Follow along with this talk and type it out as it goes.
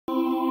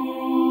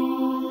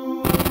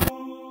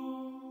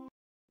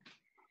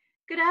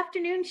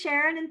afternoon,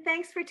 Sharyn, and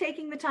thanks for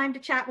taking the time to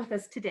chat with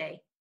us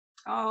today.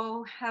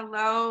 Oh,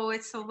 hello.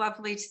 It's so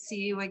lovely to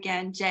see you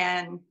again,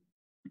 Jen.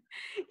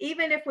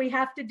 Even if we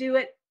have to do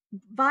it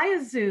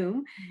via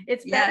Zoom,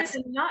 it's better Yes.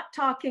 than not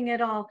talking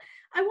at all.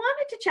 I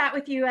wanted to chat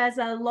with you as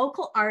a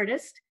local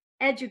artist,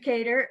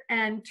 educator,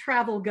 and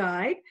travel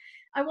guide.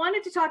 I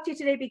wanted to talk to you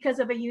today because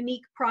of a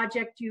unique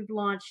project you've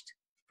launched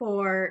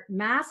for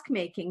mask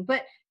making.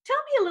 But tell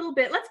me a little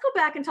bit, let's go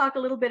back and talk a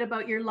little bit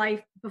about your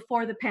life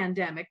before the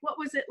pandemic. What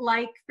was it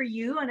like for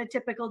you on a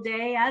typical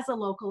day as a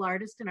local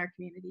artist in our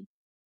community?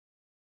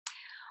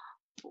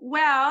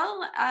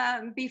 Well,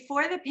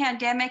 before the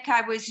pandemic,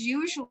 I was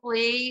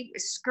usually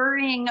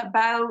scurrying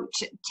about,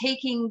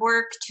 taking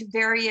work to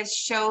various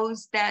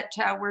shows that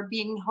were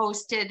being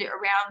hosted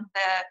around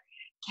the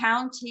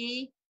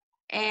county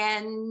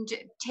and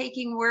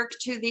taking work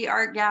to the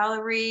art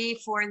gallery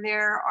for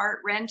their art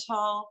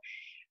rental,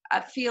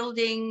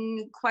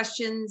 fielding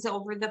questions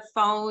over the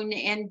phone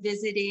and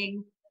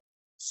visiting.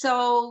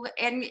 So,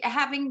 and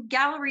having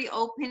gallery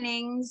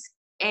openings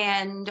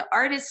and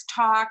artist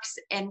talks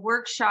and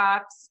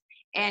workshops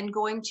and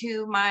going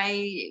to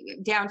my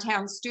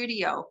downtown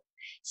studio.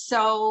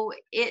 So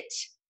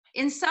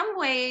in some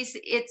ways,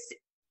 it's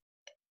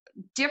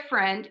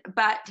different,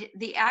 but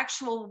the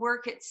actual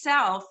work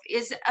itself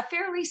is a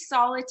fairly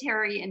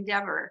solitary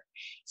endeavor.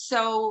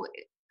 So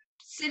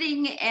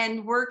sitting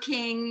and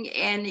working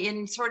and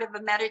in sort of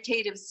a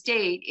meditative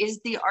state is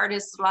the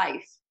artist's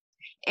life.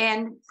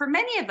 And for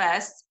many of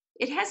us,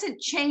 it hasn't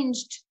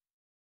changed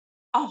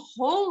a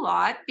whole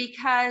lot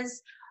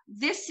because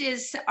this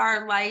is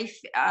our life,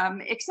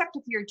 except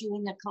if you're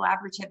doing a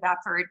collaborative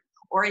effort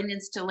or an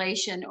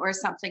installation or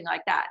something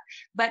like that.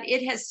 But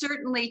it has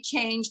certainly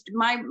changed.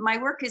 My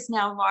work is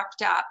now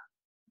locked up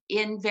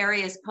in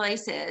various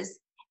places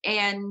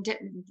and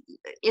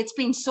it's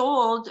being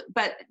sold,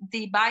 but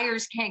the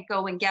buyers can't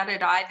go and get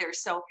it either.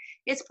 So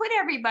it's put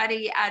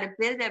everybody at a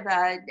bit of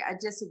a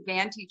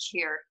disadvantage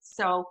here.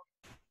 So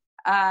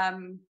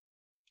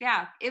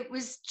yeah, it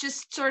was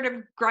just sort of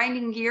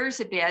grinding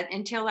gears a bit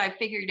until I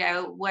figured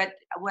out what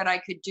I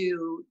could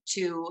do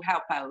to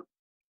help out.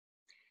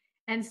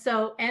 And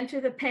so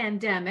enter the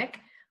pandemic.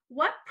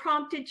 What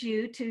prompted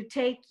you to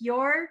take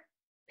your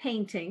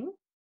painting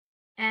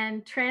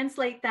and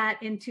translate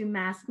that into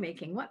mask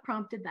making? What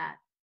prompted that?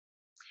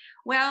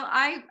 Well,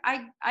 I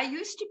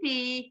used to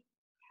be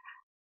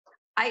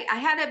I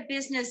had a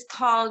business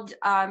called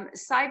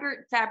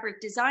Seibert Fabric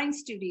Design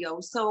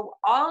Studio. So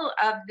all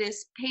of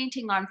this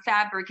painting on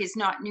fabric is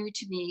not new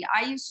to me.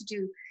 I used to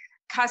do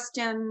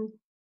custom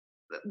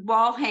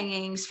wall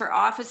hangings for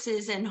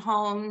offices and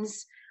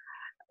homes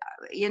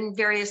in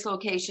various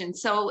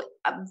locations. So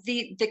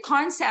the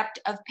concept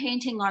of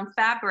painting on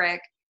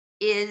fabric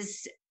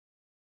is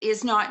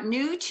not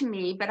new to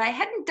me, but I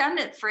hadn't done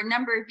it for a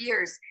number of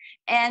years.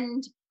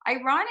 And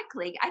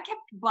ironically, I kept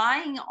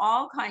buying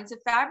all kinds of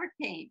fabric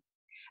paint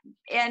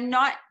and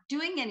not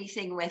doing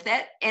anything with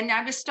it. And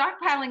I was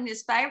stockpiling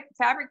this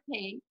fabric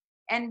paint.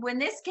 And when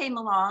this came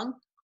along,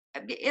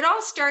 it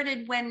all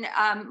started when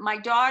my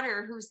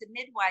daughter, who's a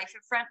midwife,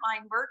 a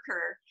frontline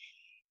worker,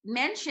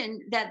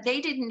 mentioned that they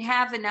didn't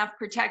have enough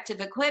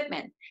protective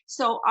equipment.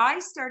 So I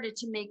started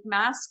to make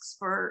masks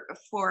for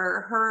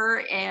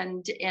her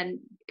and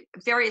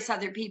various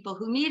other people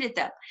who needed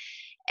them.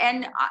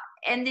 And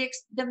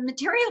the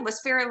material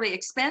was fairly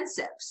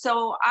expensive.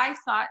 So I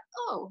thought,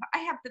 oh, I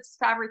have this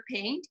fabric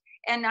paint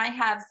and I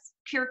have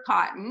pure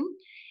cotton.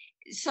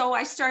 So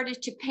I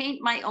started to paint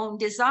my own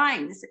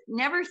designs,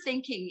 never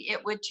thinking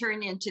it would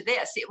turn into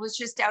this. It was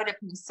just out of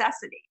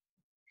necessity.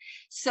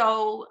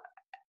 So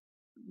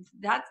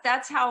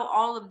that's how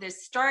all of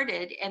this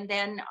started. And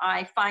then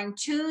I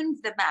fine-tuned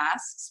the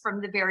masks from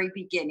the very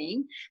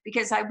beginning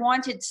because I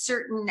wanted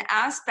certain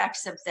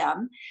aspects of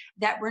them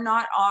that were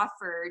not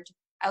offered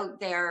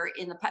out there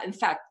in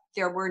fact,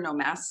 there were no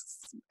masks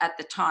at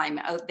the time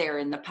out there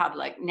in the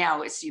public.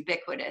 Now it's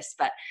ubiquitous,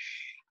 but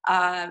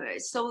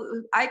so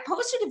I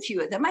posted a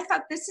few of them. I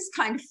thought this is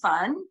kind of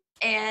fun.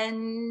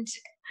 And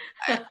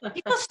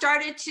people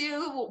started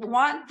to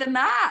want the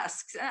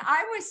masks. And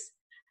I was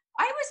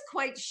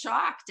quite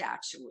shocked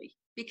actually,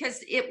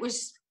 because it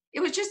was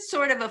just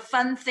sort of a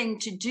fun thing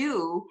to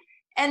do.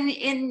 And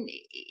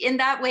in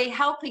that way,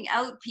 helping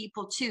out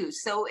people too.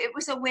 So it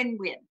was a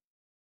win-win.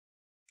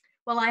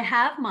 Well, I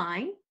have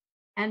mine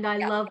and I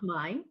Yeah. love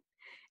mine.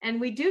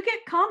 And we do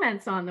get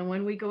comments on them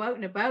when we go out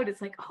and about.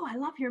 It's like, oh, I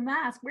love your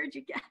mask. Where'd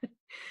you get it?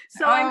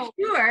 So I'm Oh,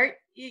 sure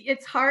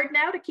it's hard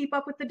now to keep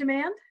up with the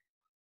demand.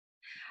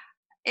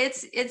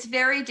 it's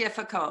very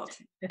difficult.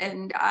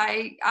 And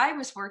I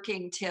was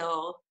working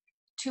till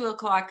 2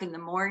 o'clock in the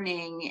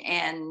morning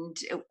and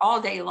all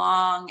day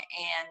long.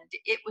 And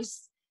it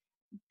was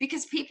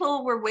because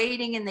people were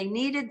waiting and they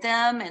needed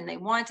them and they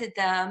wanted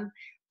them.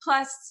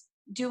 Plus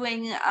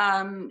doing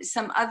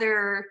some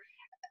other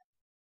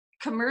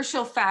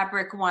commercial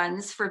fabric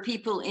ones for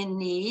people in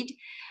need.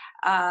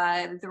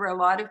 There were a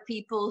lot of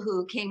people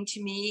who came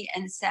to me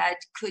and said,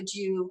 could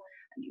you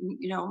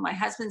you know, my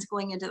husband's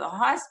going into the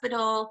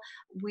hospital.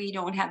 We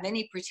don't have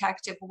any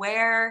protective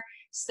wear.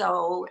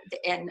 So,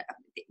 and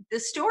the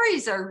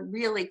stories are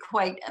really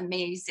quite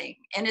amazing.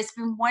 And it's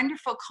been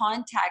wonderful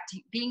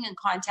being in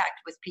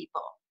contact with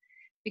people,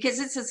 because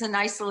this is an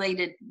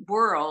isolated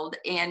world,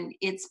 and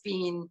it's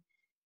been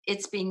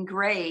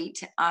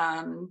great.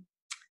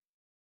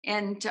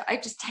 And I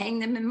just hang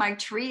them in my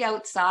tree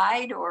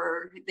outside,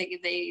 or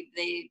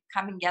they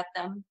come and get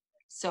them.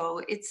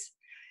 So it's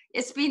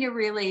been a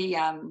really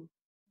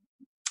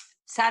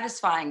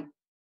satisfying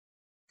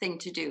thing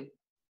to do.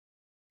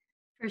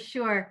 For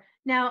sure.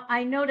 Now,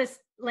 I noticed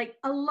like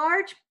a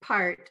large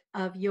part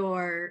of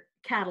your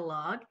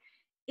catalog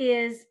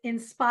is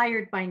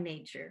inspired by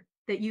nature,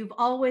 that you've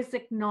always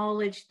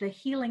acknowledged the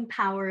healing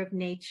power of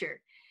nature.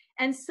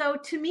 And so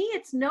to me,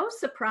 it's no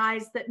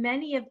surprise that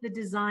many of the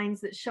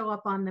designs that show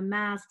up on the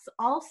masks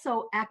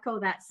also echo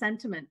that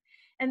sentiment.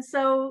 And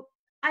so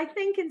I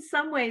think in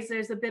some ways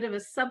there's a bit of a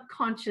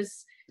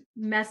subconscious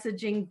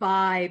messaging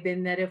vibe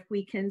in that if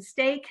we can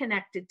stay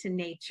connected to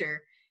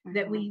nature,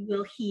 that we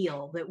will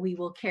heal, that we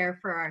will care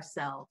for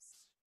ourselves.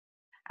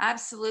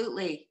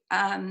 Absolutely.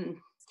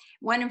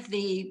 One of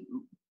the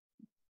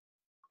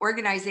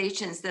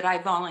organizations that I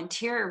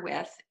volunteer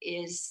with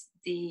is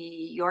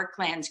the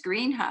Yorklands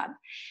Green Hub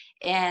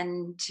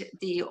and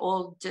the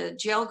old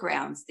jail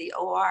grounds, the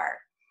OR.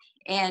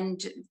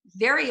 And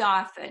very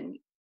often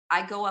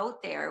I go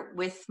out there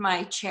with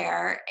my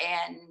chair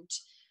and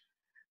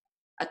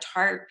a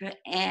tarp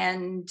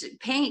and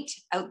paint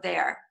out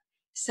there.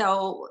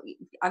 So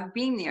I've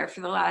been there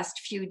for the last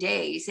few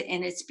days,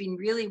 and it's been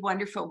really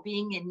wonderful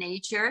being in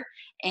nature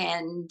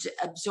and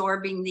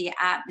absorbing the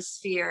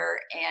atmosphere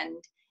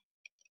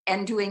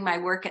and doing my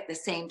work at the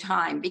same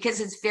time, because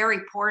it's very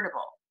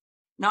portable,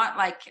 not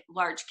like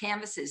large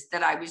canvases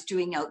that I was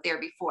doing out there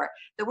before.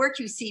 The work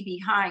you see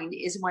behind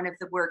is one of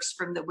the works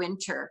from the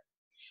winter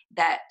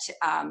that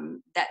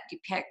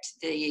depict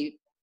the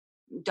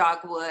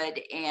dogwood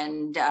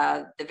and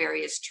the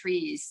various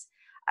trees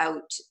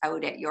out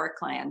at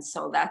Yorkland.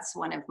 So that's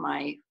one of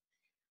my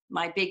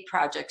big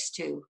projects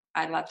too.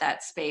 I love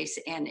that space,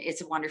 and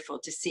it's wonderful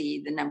to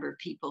see the number of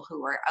people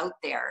who are out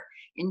there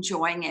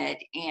enjoying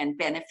it and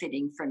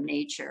benefiting from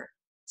nature.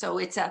 So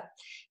it's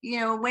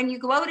when you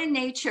go out in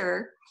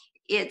nature,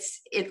 it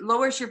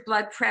lowers your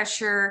blood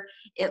pressure,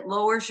 it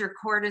lowers your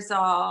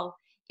cortisol,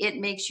 it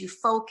makes you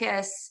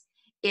focus.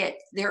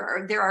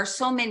 There are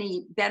so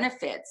many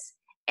benefits,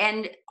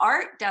 and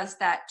art does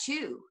that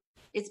too.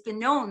 It's been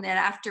known that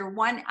after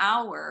 1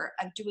 hour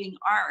of doing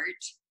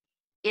art,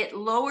 it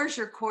lowers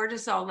your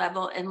cortisol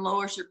level and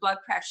lowers your blood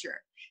pressure.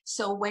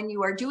 So when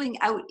you are doing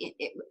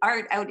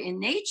art out in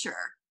nature,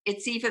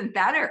 it's even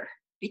better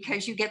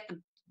because you get the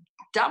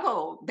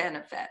double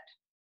benefit.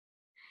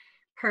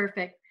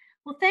 Perfect.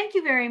 Well, thank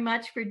you very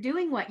much for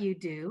doing what you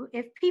do.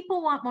 If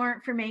people want more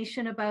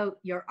information about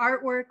your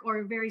artwork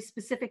or very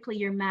specifically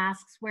your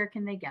masks, where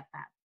can they get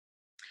that?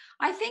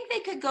 I think they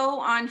could go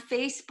on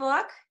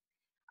Facebook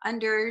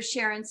under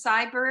Sharyn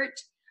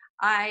Seibert.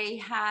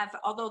 I have,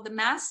 although the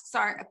masks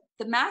are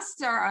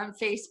on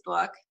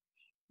Facebook,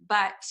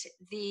 but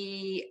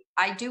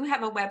I do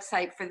have a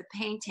website for the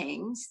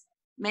paintings,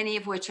 many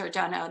of which are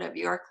done out of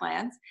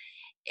Yorklands,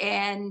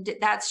 and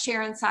that's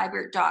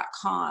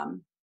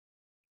SharynSeibert.com.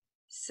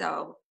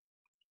 So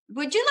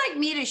would you like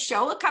me to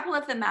show a couple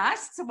of the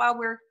masks while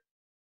we're...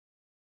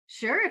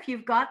 Sure, if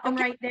you've got them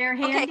right there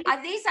handy.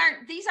 Okay,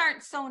 these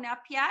aren't sewn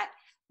up yet,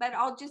 but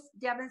I'll just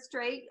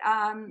demonstrate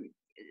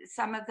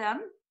some of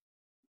them.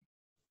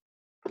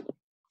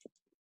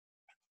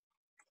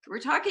 We're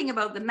talking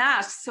about the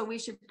masks, so we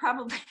should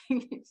probably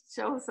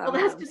show some. Well,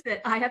 that's just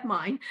it. I have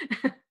mine.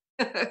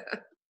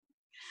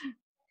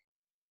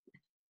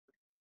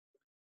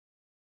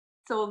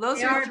 So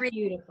those are three.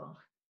 Beautiful.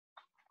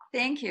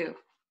 Thank you.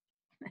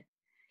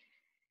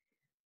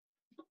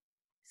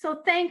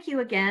 So thank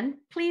you again.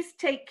 Please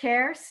take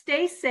care,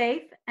 stay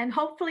safe, and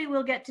hopefully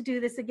we'll get to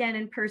do this again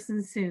in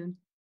person soon.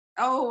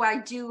 Oh, I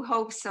do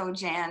hope so,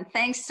 Jan.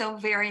 Thanks so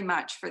very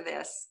much for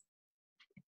this.